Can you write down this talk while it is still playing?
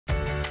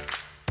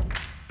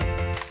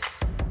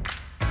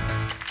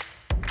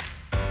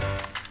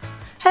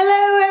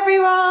Hello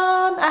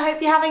everyone, I hope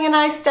you're having a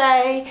nice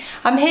day.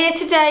 I'm here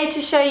today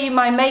to show you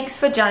my makes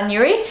for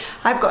January.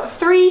 I've got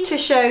 3 to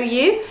show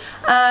you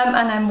and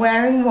I'm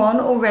wearing one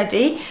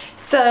already.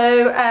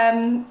 So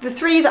the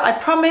 3 that I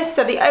promised,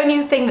 so the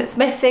only thing that's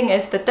missing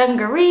is the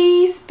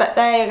dungarees, but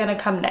they are going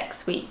to come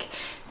next week.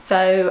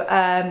 So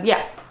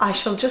yeah, I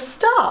shall just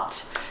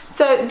start.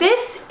 So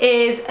this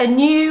is a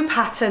new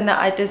pattern that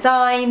I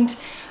designed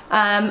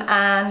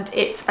and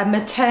it's a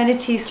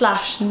maternity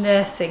 /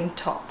 nursing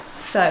top.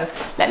 So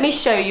let me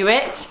show you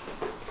it.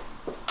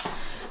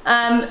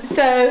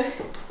 So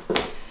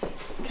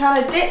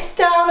kind of dips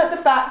down at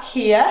the back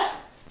here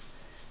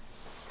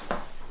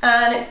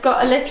and it's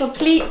got a little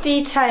pleat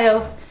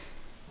detail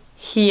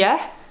here,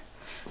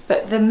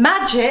 but the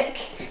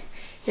magic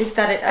is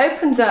that it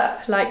opens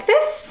up like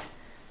this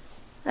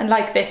and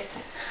like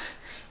this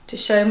to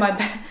show my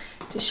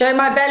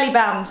belly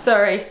band,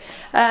 sorry.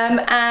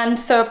 And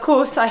so of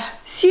course I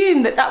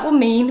assume that will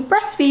mean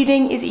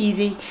breastfeeding is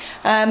easy.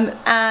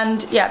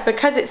 And yeah,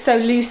 because it's so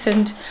loose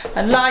and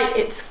light,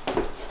 it's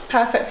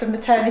perfect for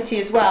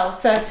maternity as well.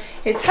 So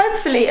it's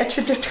hopefully a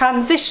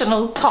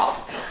transitional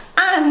top.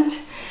 And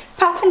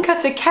pattern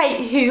cutter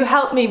Kate, who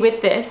helped me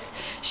with this,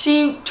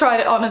 she tried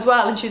it on as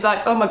well and she's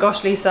like, oh my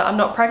gosh Lisa, I'm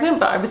not pregnant,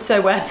 but I would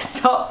so wear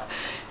this top.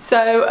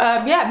 So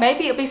yeah,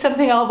 maybe it'll be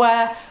something I'll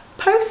wear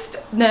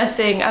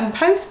post-nursing and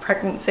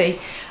post-pregnancy,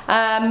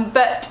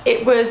 but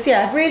it was,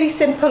 yeah, really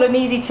simple and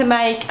easy to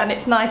make, and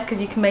it's nice because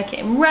you can make it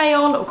in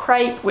rayon or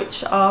crepe,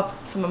 which are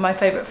some of my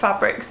favourite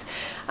fabrics.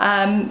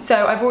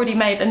 So I've already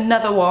made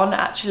another one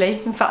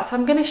actually. In fact,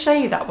 I'm going to show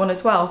you that one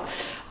as well.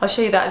 I'll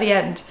show you that at the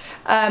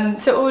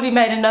end. So already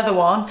made another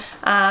one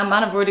and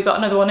I've already got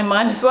another one in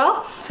mind as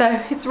well.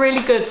 So it's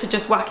really good for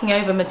just whacking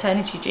over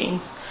maternity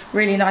jeans.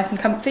 Really nice and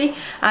comfy,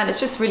 and it's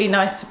just really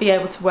nice to be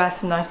able to wear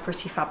some nice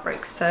pretty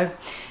fabrics. So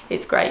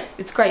it's great.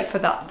 It's great for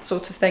that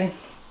sort of thing.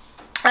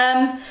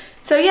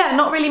 So yeah,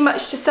 not really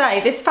much to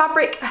say. This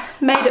fabric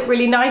made up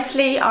really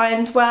nicely,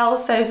 irons well,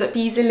 sews up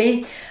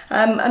easily.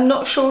 I'm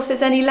not sure if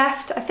there's any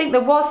left. I think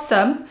there was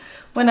some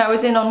when I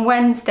was in on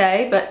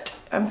Wednesday, but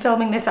I'm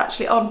filming this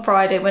actually on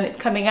Friday when it's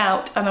coming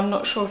out, and I'm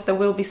not sure if there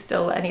will be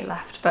still any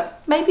left,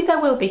 but maybe there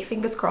will be,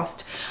 fingers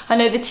crossed. I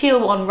know the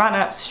teal one ran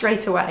out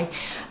straight away,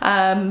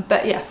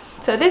 but yeah.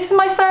 So this is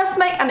my first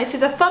make, and it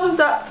is a thumbs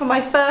up for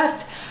my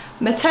first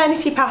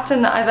maternity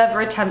pattern that I've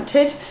ever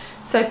attempted.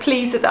 So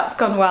pleased that that's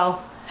gone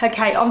well.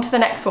 Okay, on to the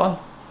next one.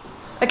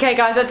 Okay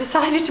guys, I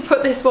decided to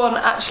put this one,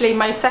 actually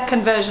my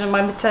second version of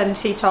my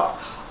maternity top,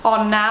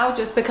 on now,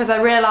 just because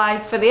I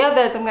realised for the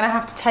others I'm going to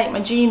have to take my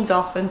jeans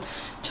off and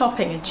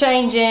chopping and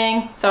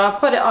changing, so I've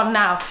put it on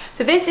now.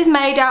 So this is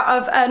made out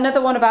of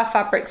another one of our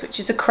fabrics, which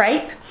is a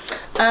crepe.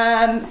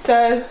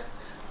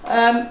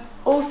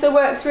 Also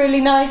works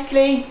really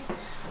nicely.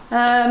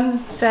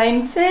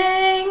 Same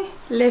thing,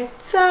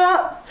 lifts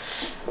up.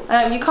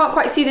 You can't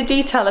quite see the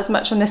detail as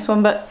much on this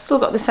one, but still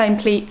got the same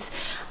pleats.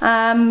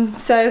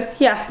 So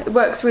yeah, it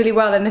works really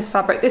well in this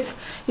fabric. This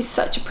is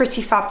such a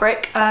pretty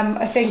fabric.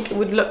 I think it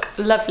would look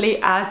lovely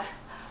as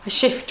a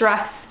shift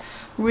dress.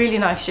 Really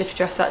nice shift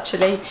dress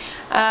actually.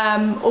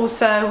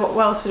 Also,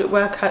 what else would it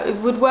work out? It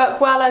would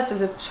work well as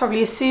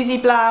probably a Susie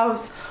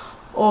blouse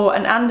or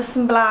an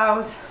Anderson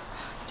blouse.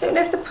 Don't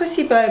know if the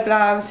pussy bow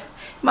blouse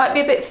might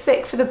be a bit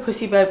thick for the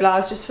pussy bow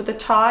blouse, just for the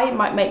tie. It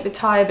might make the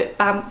tie a bit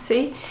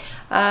bouncy.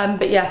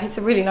 But yeah, it's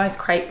a really nice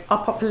crepe. I'll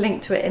pop a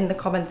link to it in the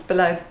comments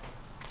below.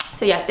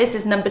 So yeah, this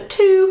is number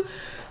 2.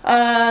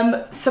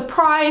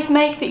 Surprise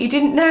make that you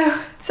didn't know.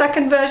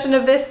 Second version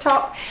of this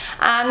top.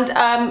 And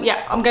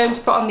yeah, I'm going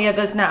to put on the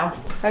others now.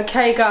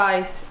 Okay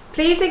guys,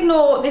 please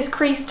ignore this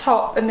creased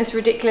top and this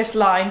ridiculous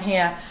line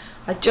here.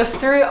 I just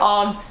threw it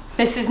on.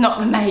 This is not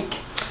the make.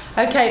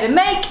 Okay, the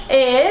make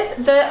is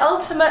the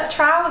ultimate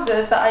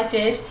trousers that I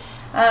did.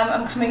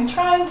 I'm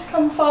trying to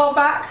come far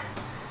back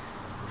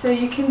so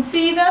you can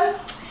see them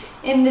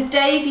in the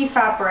daisy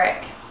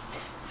fabric.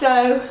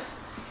 So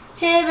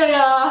here they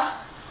are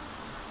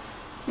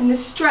in the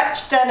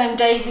stretch denim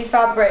daisy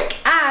fabric,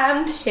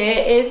 and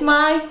here is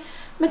my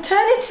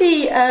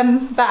maternity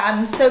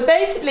band. So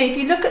basically, if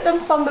you look at them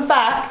from the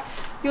back,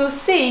 you'll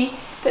see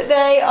that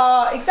they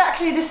are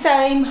exactly the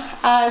same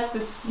as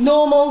this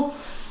normal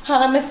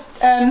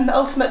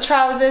ultimate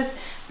trousers,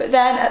 but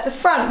then at the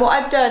front what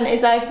I've done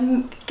is I've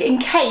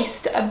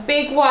encased a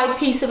big wide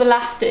piece of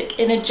elastic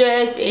in a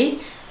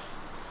jersey,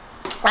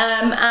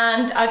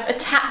 and I've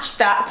attached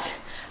that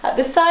at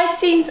the side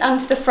seams and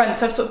to the front.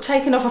 So I've sort of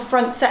taken off a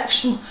front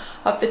section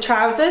of the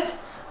trousers,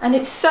 and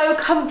it's so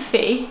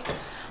comfy.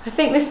 I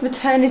think this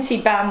maternity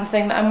band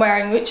thing that I'm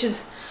wearing, which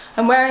is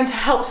I'm wearing to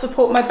help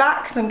support my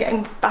back because I'm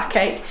getting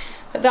backache,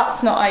 but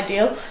that's not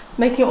ideal. It's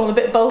making it all a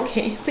bit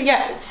bulky. But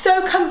yeah, it's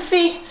so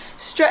comfy,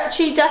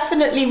 stretchy,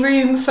 definitely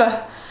room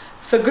for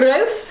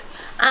growth.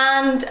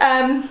 And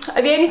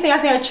the only thing I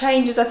think I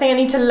change is I think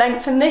I need to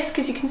lengthen this,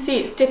 because you can see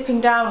it's dipping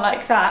down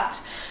like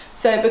that.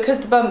 So because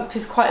the bump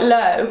is quite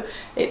low,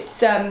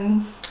 it's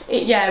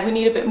yeah, we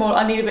need a bit more.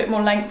 I need a bit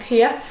more length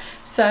here.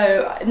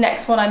 So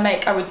next one I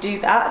make, I would do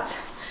that.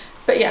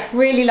 But yeah,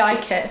 really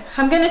like it.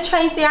 I'm going to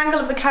change the angle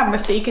of the camera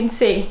so you can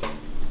see.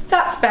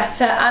 That's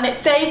better, and it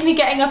saves me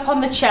getting up on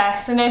the chair,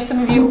 because I know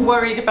some of you were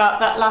worried about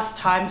that last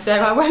time, so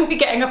I won't be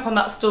getting up on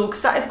that stool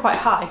because that is quite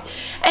high.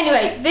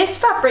 Anyway, this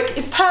fabric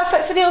is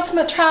perfect for the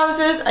ultimate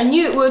trousers. I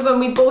knew it would when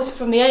we bought it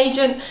from the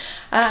agent,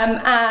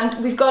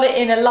 and we've got it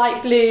in a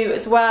light blue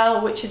as well,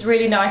 which is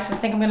really nice. I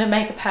think I'm going to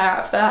make a pair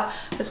out of that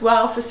as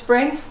well for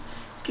spring.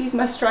 Excuse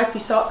my stripy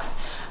socks.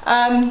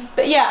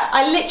 But yeah,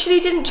 I literally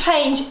didn't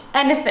change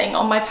anything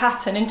on my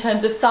pattern in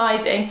terms of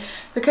sizing,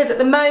 because at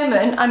the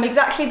moment I'm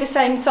exactly the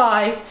same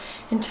size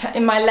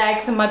in my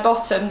legs and my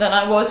bottom than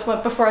I was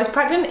before I was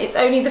pregnant. It's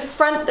only the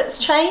front that's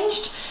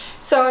changed,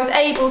 so I was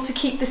able to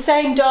keep the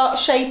same dart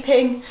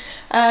shaping.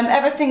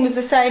 Everything was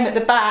the same at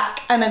the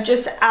back, and I've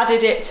just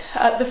added it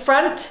at the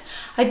front.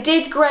 I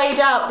did grade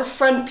out the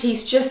front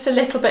piece just a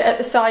little bit at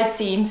the side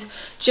seams,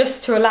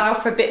 just to allow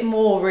for a bit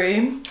more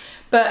room.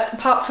 But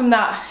apart from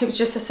that, it was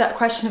just a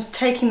question of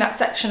taking that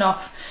section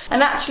off.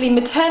 And actually,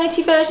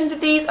 maternity versions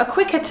of these are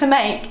quicker to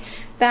make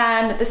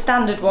than the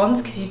standard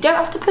ones, because you don't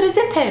have to put a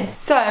zip in.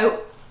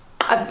 So,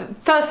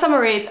 first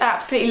summary is I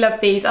absolutely love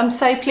these. I'm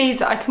so pleased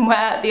that I can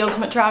wear the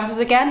ultimate trousers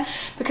again,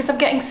 because I'm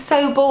getting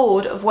so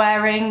bored of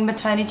wearing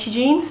maternity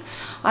jeans.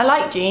 I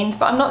like jeans,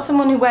 but I'm not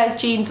someone who wears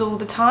jeans all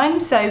the time.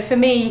 So for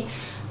me,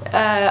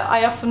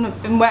 I often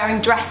have been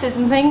wearing dresses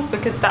and things,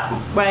 because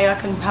that way I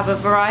can have a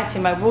variety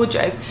in my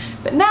wardrobe.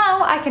 But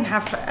now I can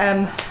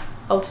have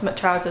ultimate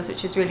trousers,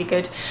 which is really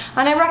good.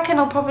 And I reckon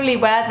I'll probably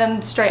wear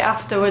them straight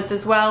afterwards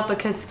as well,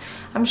 because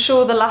I'm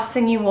sure the last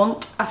thing you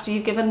want after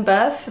you've given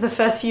birth for the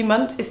first few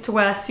months is to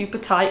wear super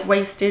tight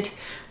waisted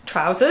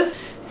trousers.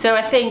 So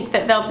I think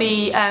that they'll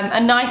be a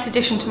nice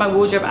addition to my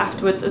wardrobe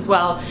afterwards as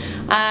well.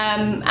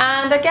 And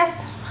I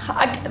guess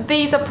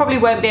these I probably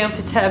won't be able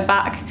to turn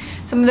back.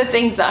 Some of the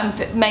things that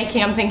I'm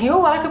making, I'm thinking,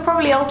 oh well, I could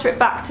probably alter it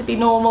back to be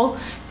normal.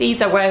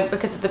 These I won't,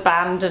 because of the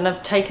band, and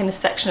I've taken a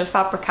section of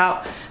fabric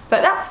out,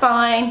 but that's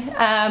fine.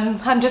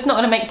 I'm just not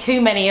going to make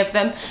too many of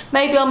them.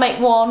 Maybe I'll make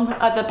one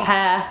other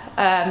pair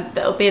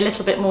that'll be a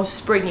little bit more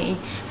springy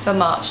for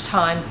March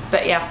time.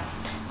 But yeah,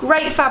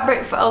 great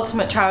fabric for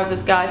ultimate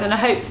trousers, guys, and I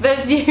hope for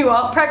those of you who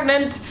aren't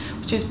pregnant,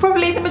 which is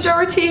probably the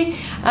majority,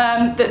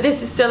 that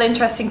this is still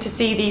interesting to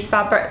see this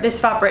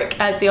fabric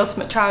as the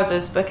ultimate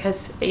trousers,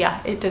 because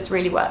yeah, it does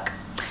really work.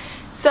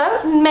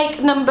 So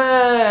make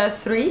number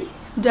 3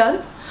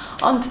 done.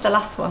 On to the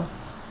last one.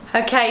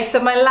 Okay, so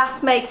my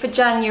last make for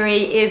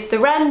January is the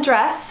Wren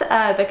dress,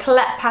 the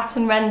Colette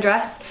pattern Wren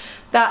dress,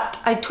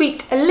 that I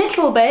tweaked a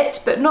little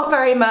bit, but not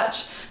very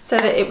much, so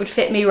that it would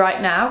fit me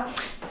right now.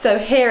 So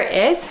here it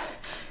is.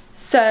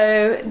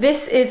 So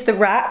this is the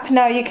wrap.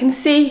 Now you can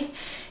see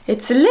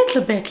it's a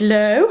little bit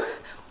low,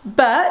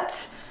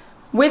 but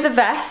with a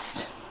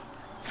vest,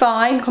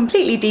 fine,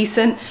 completely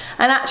decent.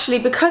 And actually,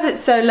 because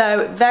it's so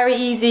low, very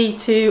easy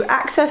to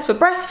access for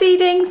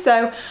breastfeeding.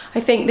 So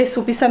I think this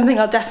will be something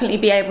I'll definitely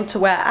be able to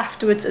wear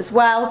afterwards as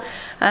well.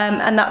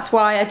 And that's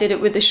why I did it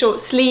with the short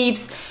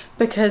sleeves,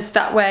 because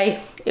that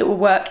way it will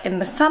work in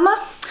the summer.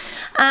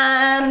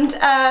 And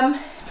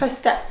if I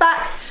step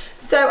back,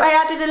 so I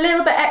added a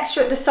little bit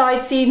extra at the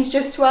side seams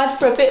just to add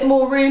for a bit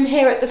more room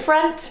here at the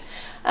front.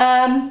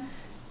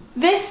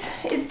 This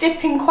is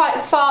dipping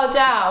quite far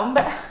down,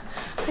 but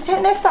I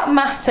don't know if that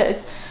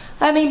matters.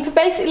 I mean,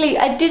 basically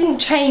I didn't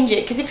change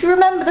it, because if you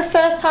remember the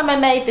first time I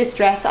made this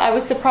dress, I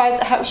was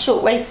surprised at how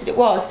short-waisted it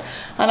was,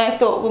 and I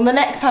thought, well, the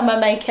next time I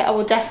make it I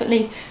will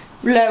definitely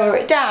lower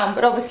it down.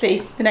 But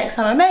obviously the next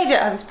time I made it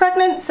I was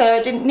pregnant, so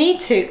I didn't need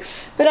to.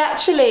 But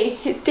actually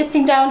it's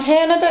dipping down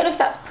here, and I don't know if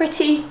that's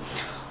pretty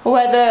or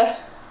whether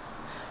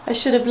I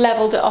should have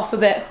leveled it off a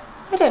bit.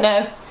 I don't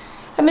know.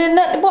 I mean,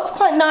 what's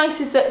quite nice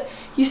is that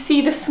you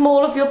see the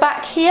small of your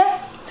back here.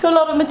 So a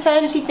lot of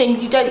maternity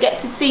things you don't get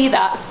to see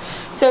that.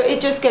 So it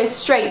just goes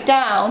straight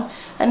down,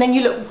 and then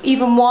you look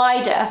even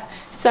wider.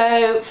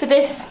 So for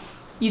this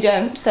you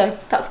don't, so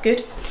that's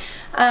good.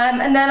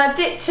 And then I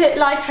dipped it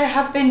like I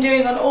have been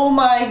doing on all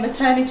my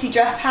maternity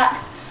dress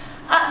hacks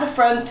at the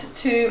front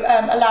to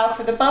allow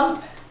for the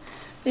bump.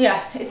 But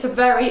yeah, it's a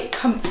very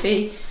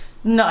comfy,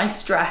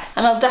 nice dress,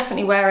 and I'll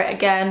definitely wear it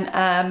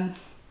again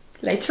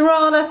later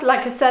on,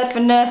 like I said,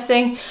 for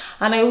nursing.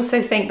 And I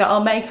also think that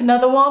I'll make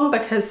another one,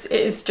 because it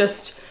is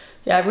just,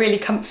 yeah, really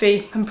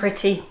comfy and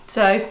pretty.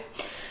 So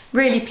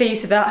really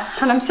pleased with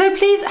that, and I'm so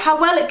pleased at how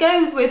well it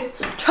goes with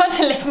trying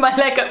to lift my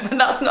leg up, but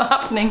that's not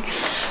happening.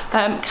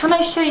 Can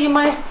I show you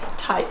my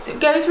tights? It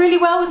goes really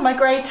well with my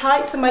grey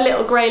tights and my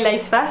little grey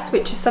lace vest,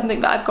 which is something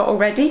that I've got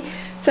already.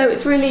 So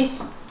it's really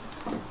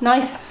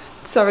nice.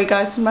 Sorry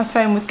guys, my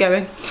phone was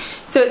going.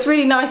 So it's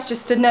really nice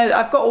just to know that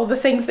I've got all the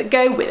things that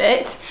go with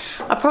it.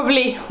 I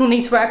probably will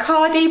need to wear a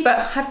cardie,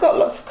 but I've got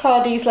lots of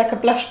cardies, like a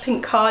blush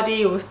pink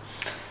cardie or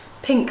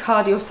pink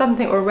cardie or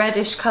something, or a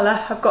reddish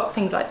colour. I've got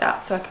things like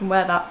that, so I can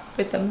wear that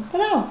with them for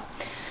now.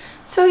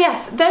 So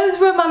yes, those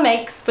were my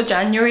makes for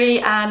January,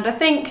 and I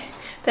think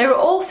they were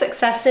all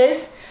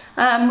successes.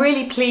 I'm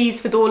really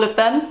pleased with all of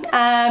them,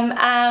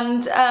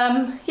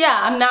 yeah,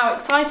 I'm now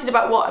excited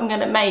about what I'm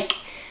going to make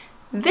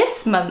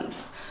this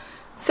month.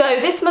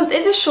 So this month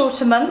is a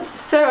shorter month,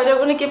 so I don't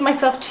want to give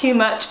myself too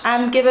much,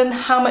 and given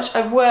how much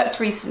I've worked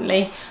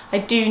recently, I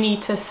do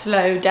need to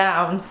slow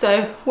down.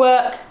 So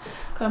work,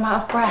 God, I'm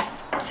out of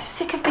breath. I'm so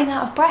sick of being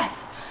out of breath.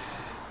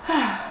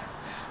 I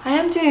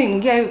am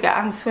doing yoga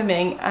and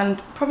swimming and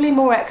probably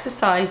more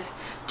exercise,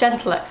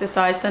 gentle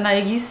exercise than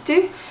I used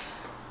to,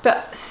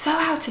 but so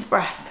out of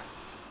breath.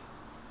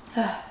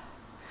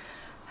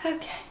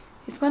 Okay,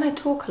 it's when I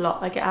talk a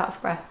lot I get out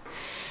of breath.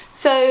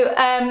 So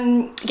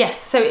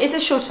yes, so it is a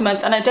shorter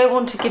month, and I don't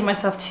want to give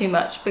myself too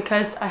much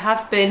because I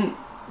have been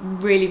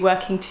really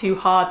working too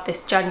hard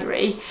this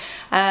January.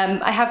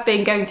 I have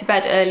been going to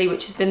bed early,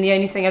 which has been the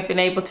only thing I've been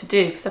able to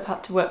do because I've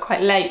had to work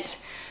quite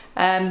late,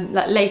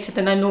 like later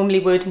than I normally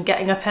would, and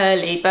getting up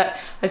early, but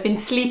I've been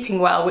sleeping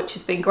well, which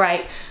has been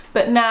great.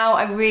 But now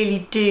I really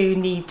do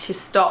need to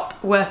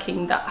stop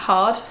working that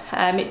hard.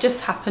 It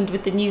just happened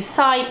with the new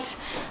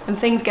site and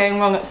things going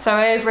wrong at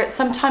Sew Over It.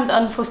 Sometimes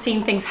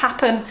unforeseen things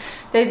happen.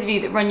 Those of you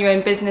that run your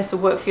own business or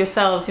work for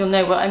yourselves, you'll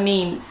know what I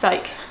mean. It's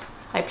like,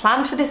 I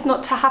planned for this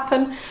not to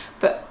happen,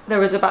 but there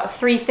was about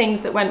 3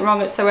 things that went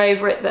wrong at Sew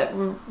Over It that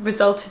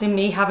resulted in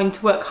me having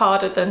to work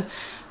harder than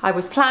I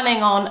was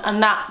planning on,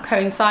 and that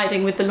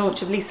coinciding with the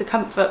launch of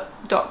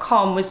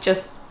lisacomfort.com was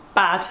just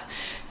bad.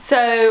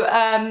 So,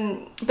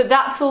 but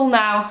that's all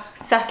now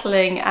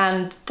settling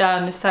and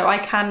done, so I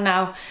can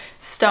now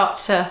start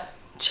to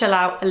chill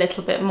out a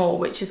little bit more,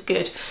 which is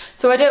good.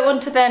 So I don't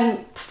want to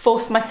then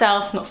push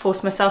myself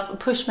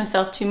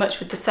too much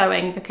with the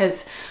sewing,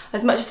 because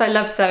as much as I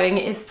love sewing,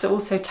 it is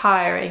also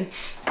tiring.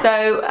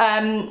 So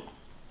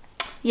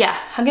yeah,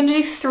 I'm going to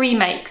do 3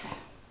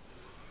 makes.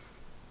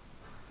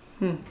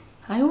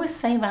 I always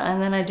say that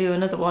and then I do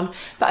another one,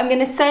 but I'm going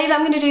to say that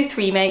I'm going to do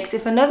 3 makes.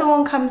 If another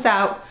one comes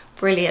out,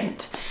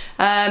 brilliant.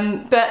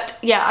 But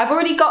yeah, I've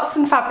already got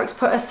some fabrics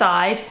put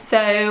aside,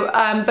 so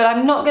but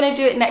I'm not going to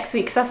do it next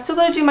week because I've still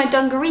got to do my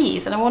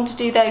dungarees, and I want to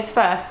do those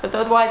first, but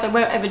otherwise I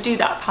won't ever do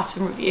that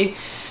pattern review.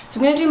 So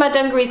I'm going to do my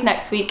dungarees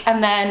next week,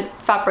 and then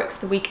fabrics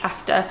the week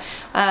after.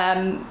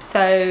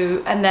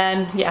 So, and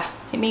then yeah,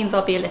 it means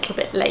I'll be a little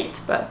bit late,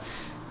 but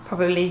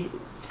probably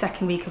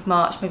 2nd week of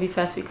March, maybe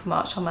 1st week of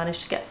March, I'll manage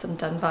to get some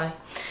done by.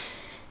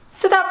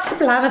 So that's the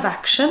plan of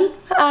action.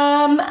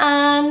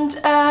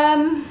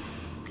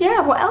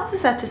 Yeah, what else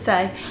is there to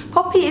say?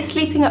 Poppy is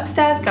sleeping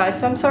upstairs, guys,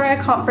 so I'm sorry I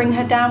can't bring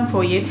her down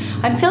for you.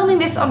 I'm filming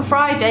this on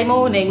Friday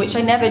morning, which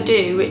I never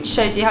do, which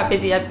shows you how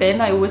busy I've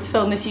been. I always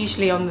film this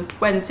usually on the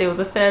Wednesday or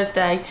the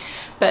Thursday,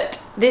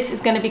 but this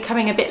is going to be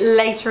coming a bit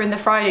later in the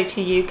Friday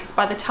to you, because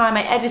by the time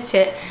I edit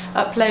it,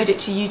 upload it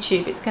to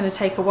YouTube, it's going to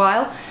take a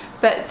while.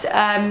 But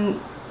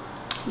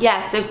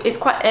yeah, so it's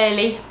quite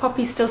early.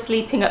 Poppy's still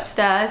sleeping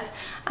upstairs,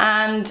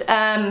 and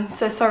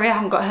so sorry I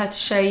haven't got her to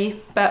show you,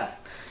 but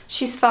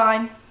she's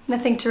fine.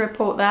 Nothing to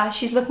report there.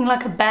 She's looking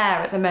like a bear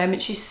at the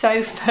moment. She's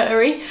so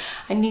furry.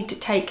 I need to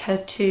take her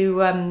to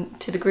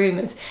the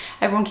groomers.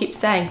 Everyone keeps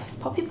saying, has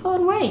Poppy put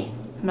on weight?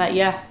 I'm like,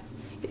 yeah,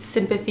 it's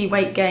sympathy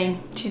weight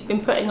gain. She's been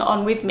putting it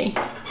on with me.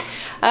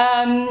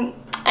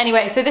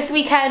 Anyway, so this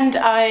weekend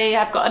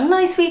I've got a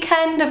nice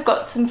weekend. I've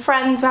got some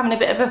friends. We're having a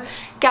bit of a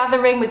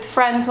gathering with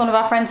friends. One of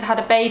our friends had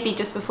a baby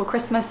just before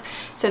Christmas,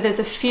 so there's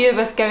a few of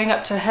us going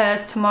up to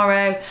hers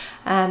tomorrow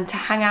to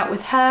hang out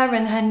with her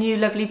and her new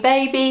lovely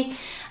baby.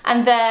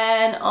 And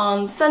then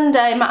on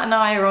Sunday, Matt and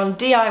I are on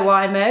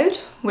DIY mode,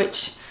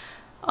 which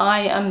I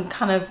am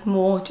kind of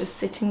more just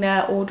sitting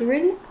there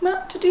ordering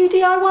Matt to do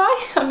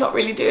DIY. I'm not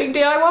really doing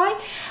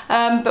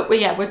DIY, but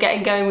we're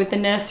getting going with the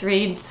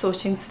nursery and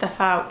sorting stuff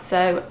out.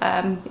 So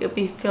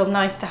it'll feel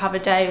nice to have a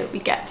day that we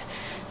get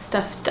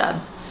stuff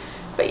done.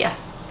 But yeah,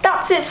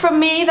 that's it from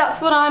me.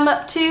 That's what I'm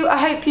up to. I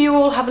hope you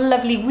all have a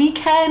lovely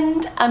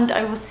weekend, and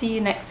I will see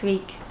you next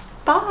week.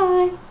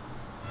 Bye.